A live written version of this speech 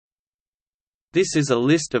This is a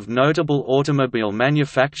list of notable automobile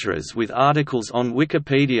manufacturers with articles on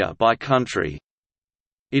Wikipedia by country.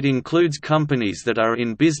 It includes companies that are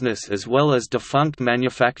in business as well as defunct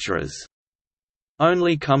manufacturers.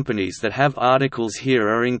 Only companies that have articles here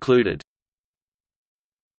are included.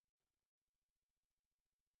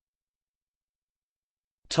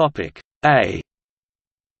 A.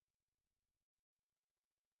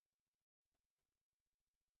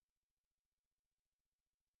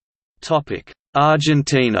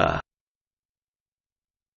 Argentina.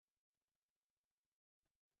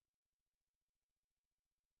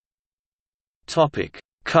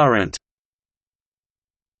 Current.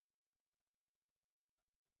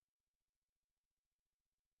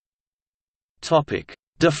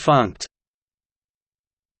 Defunct.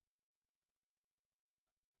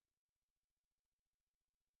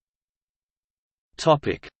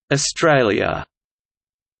 Australia.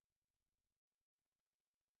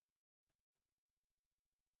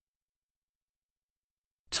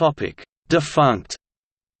 Defunct.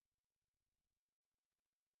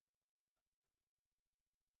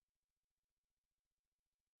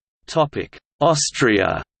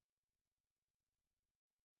 Austria.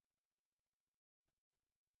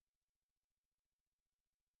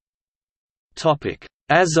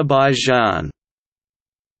 Azerbaijan.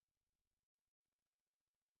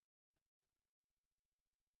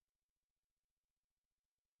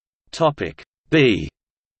 B.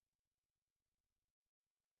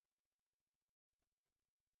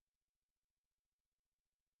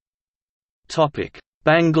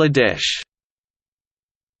 Bangladesh.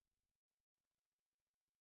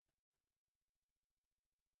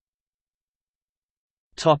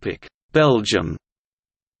 Belgium.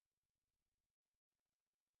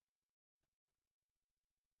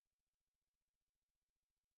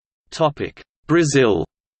 Brazil.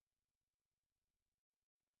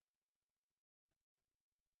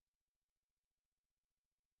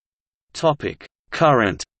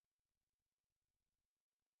 Current.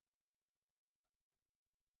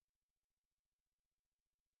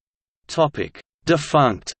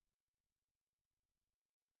 Defunct.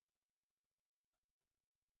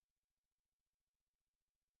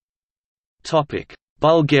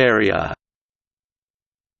 Bulgaria.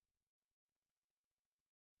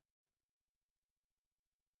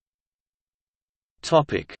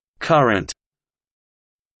 Current.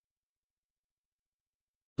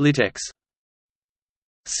 Litex.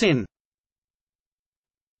 Sin.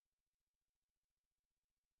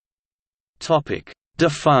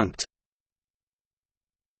 Defunct.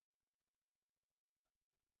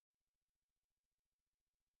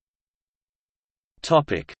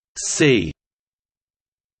 C.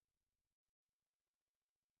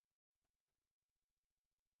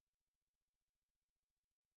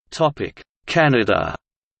 Canada.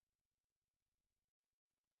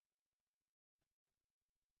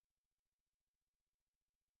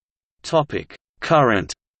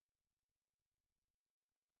 Current.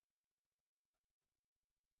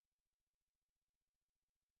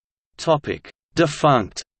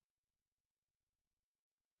 Defunct.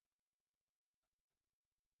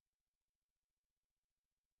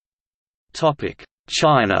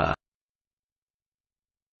 China.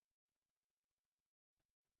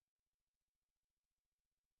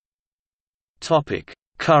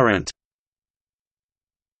 Current.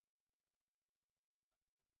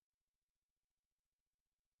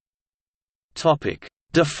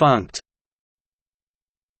 Defunct.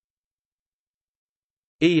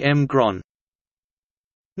 E. M. Gron.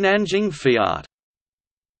 Nanjing Fiat.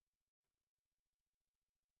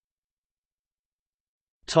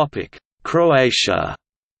 Croatia.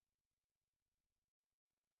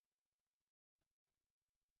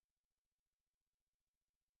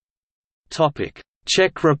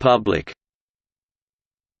 Czech Republic.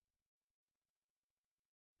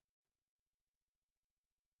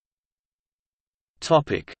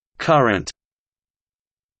 Current.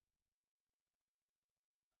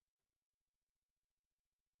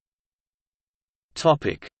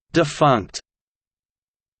 Defunct.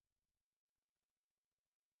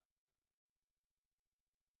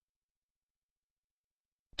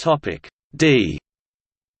 D.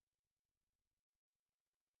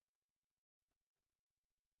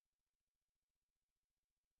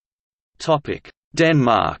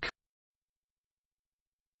 Denmark.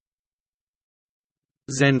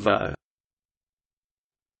 Zenvo.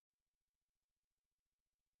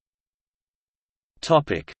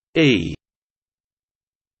 E.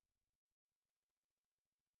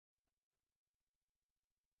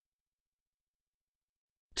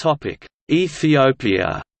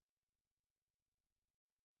 Ethiopia.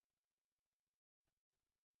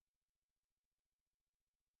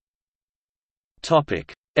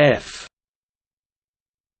 Topic F.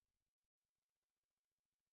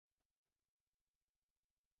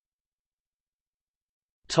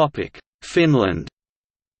 Topic Finland.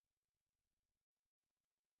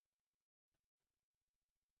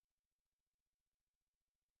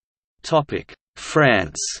 Topic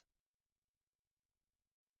France.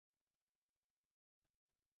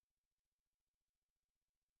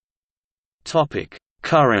 Topic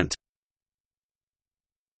Current.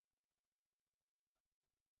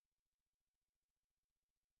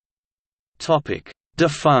 Topic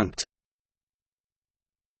Defunct.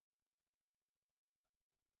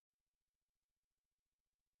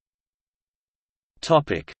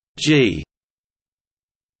 Topic G.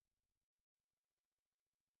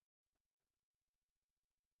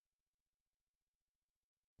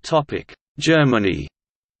 Topic Germany.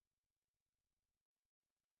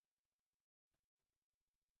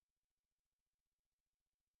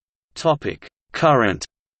 Topic Current.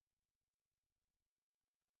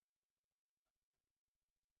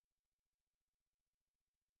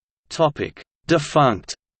 Topic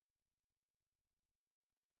Defunct.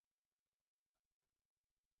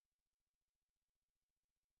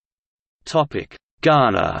 Topic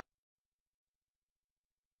Ghana.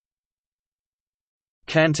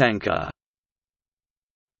 Kantanka.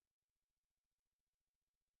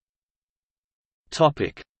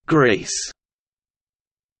 Topic Greece.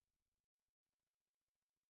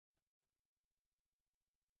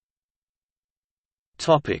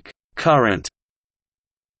 Topic Current.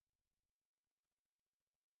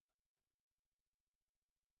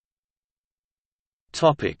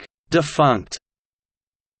 Topic Defunct.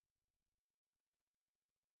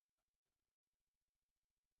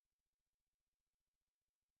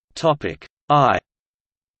 Topic I.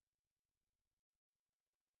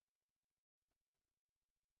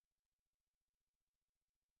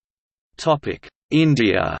 Topic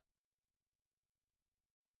India.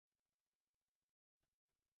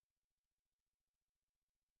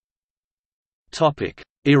 Topic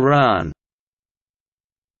Iran.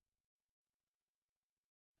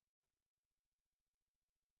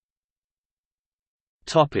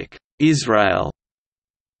 Topic Israel.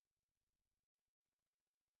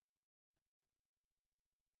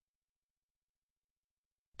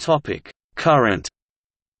 Topic Current.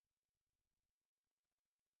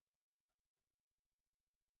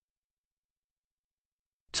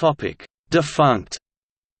 Topic Defunct.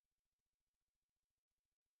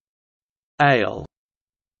 Ale.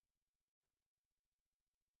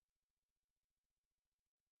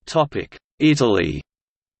 Topic Italy.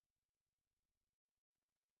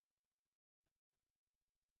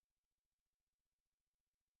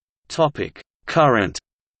 Topic Current.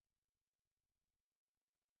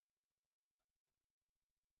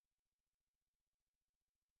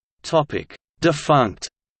 Topic Defunct.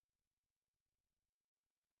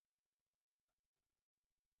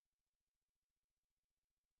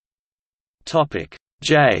 Topic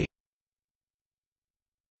J.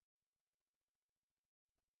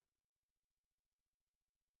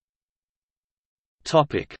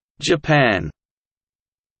 Topic Japan.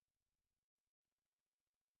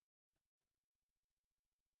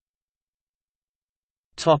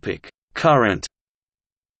 Topic Current.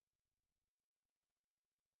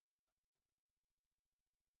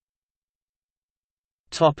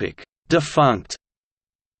 Topic Defunct.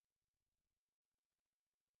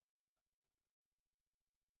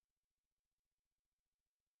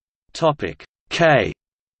 Topic K.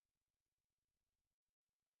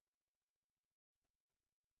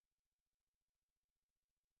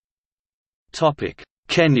 Topic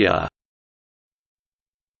Kenya.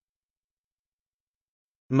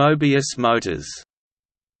 Mobius Motors.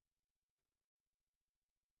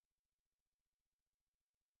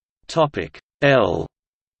 Topic L.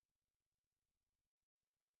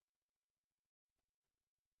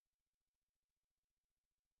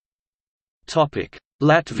 Topic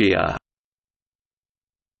Latvia.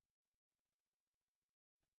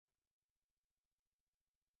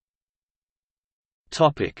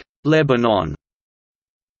 Topic Lebanon.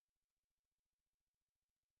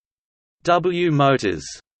 W Motors.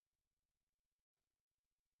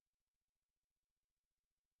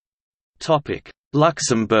 Topic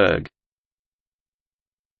Luxembourg.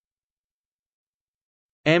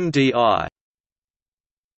 MDI.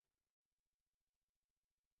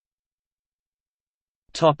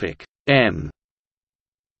 Topic M.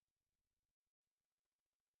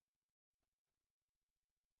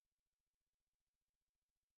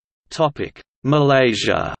 Topic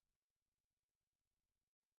Malaysia.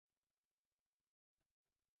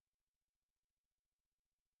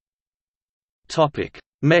 Topic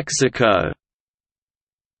Mexico.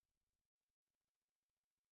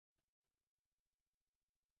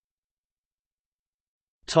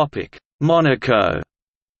 Monaco.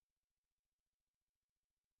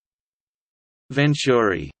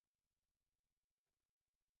 Venturi.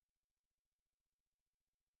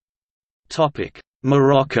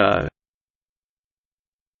 Morocco.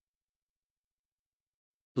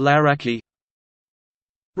 Laraki.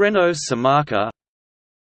 Renault Samarca.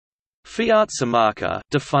 Fiat Samarca,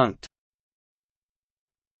 defunct.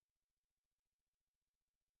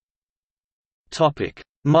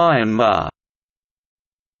 Myanmar.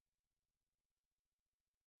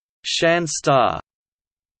 Shan Star.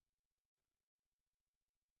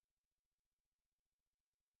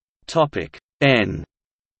 N.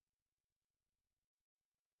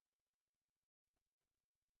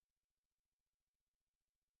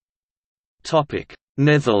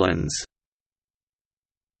 Netherlands.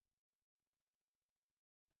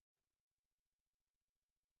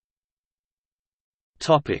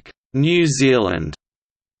 New Zealand.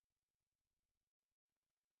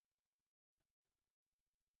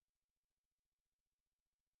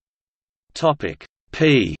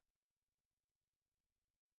 P.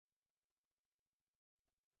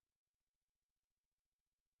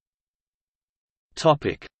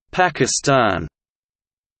 Pakistan.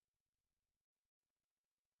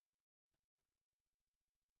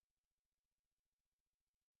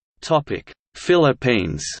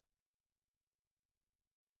 Philippines.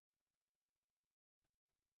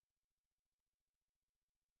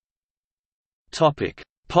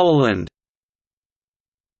 Poland.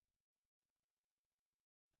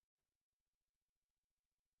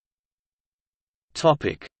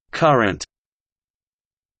 Current.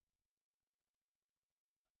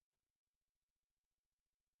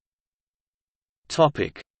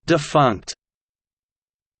 Defunct.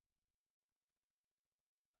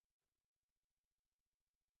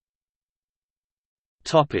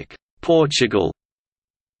 Portugal.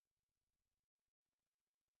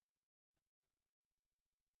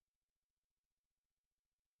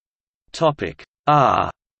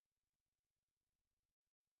 R.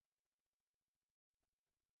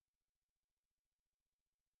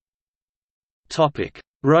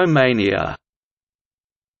 Romania.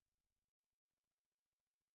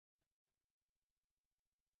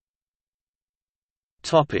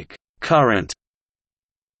 Current.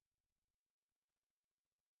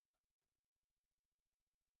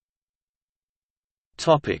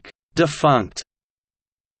 Defunct.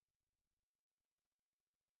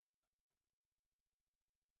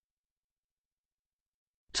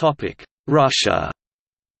 Russia.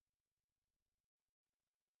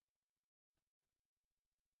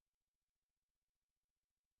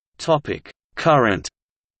 Current.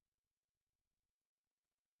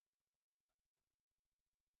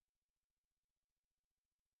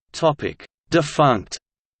 Defunct.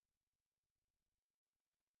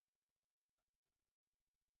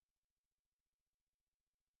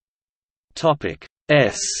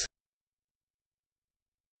 S.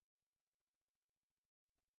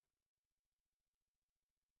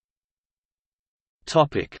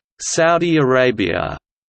 Saudi Arabia.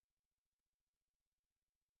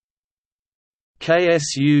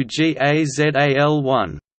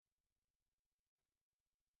 KSUGAZAL1.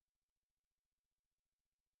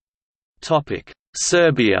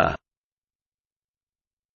 Serbia.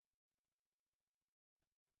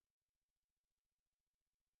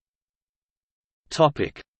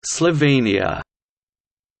 Slovenia.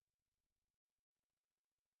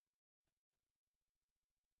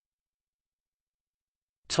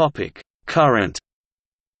 Current.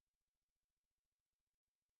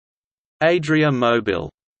 Adria Mobil.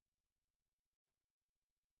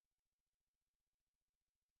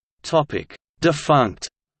 Defunct.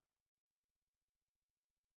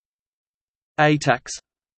 ATAX.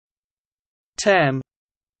 TAM.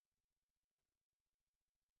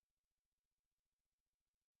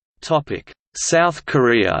 South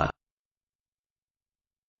Korea.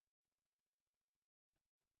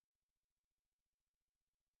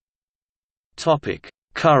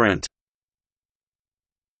 Current.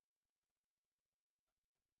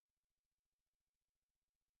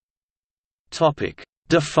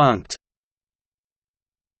 Defunct.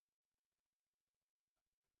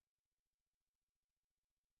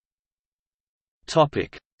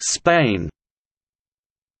 Spain.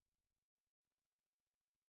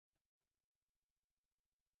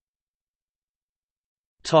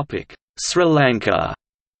 Sri Lanka.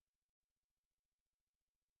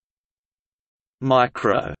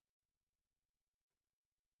 Micro.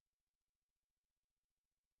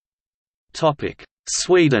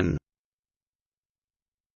 Sweden.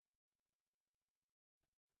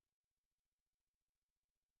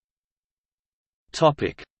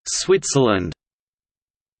 Switzerland.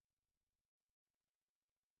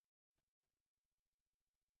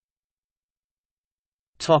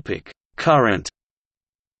 Current.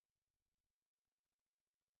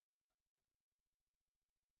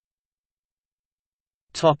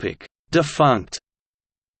 Defunct.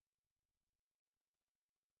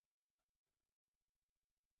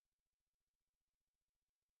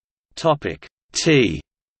 T.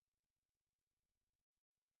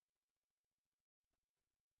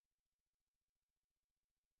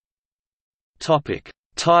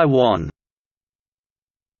 Taiwan.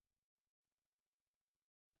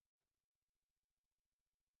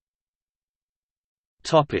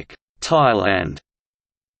 Thailand.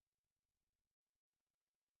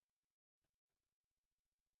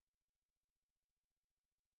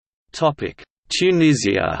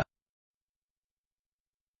 Tunisia.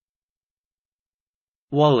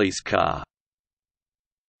 Waliska.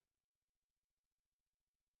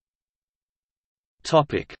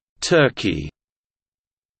 Turkey.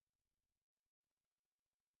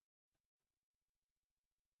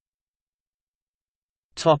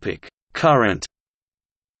 Current.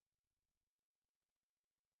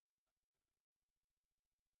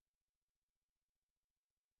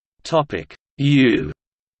 U.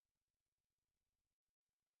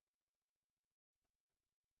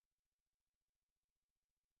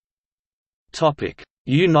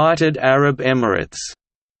 United Arab Emirates.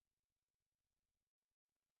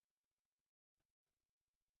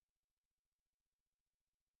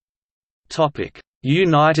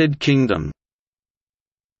 United Kingdom.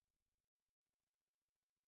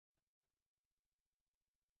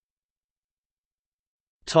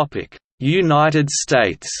 United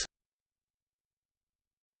States.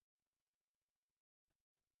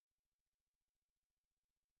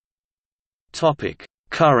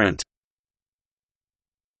 Current.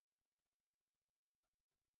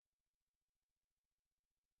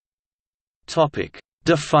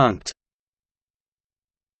 Defunct.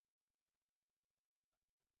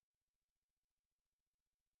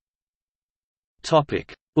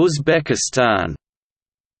 Uzbekistan.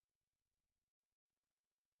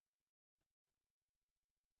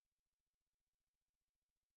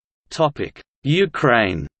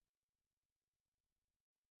 Ukraine.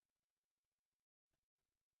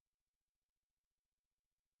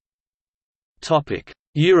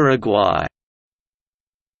 Uruguay.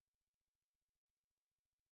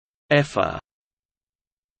 EFA.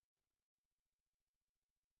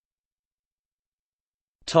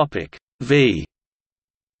 V.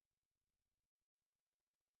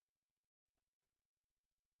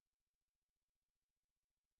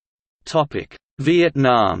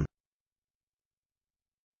 Vietnam.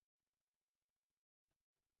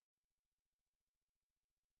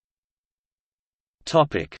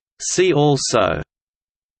 See also: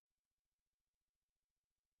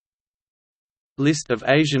 List of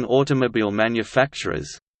Asian automobile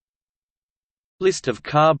manufacturers, List of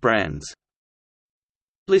car brands,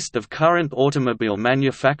 List of current automobile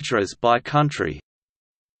manufacturers by country,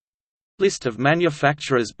 List of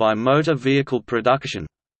manufacturers by motor vehicle production,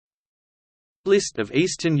 List of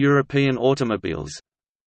Eastern European automobiles,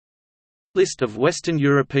 List of Western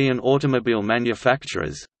European automobile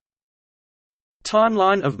manufacturers,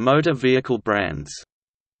 Timeline of motor vehicle brands.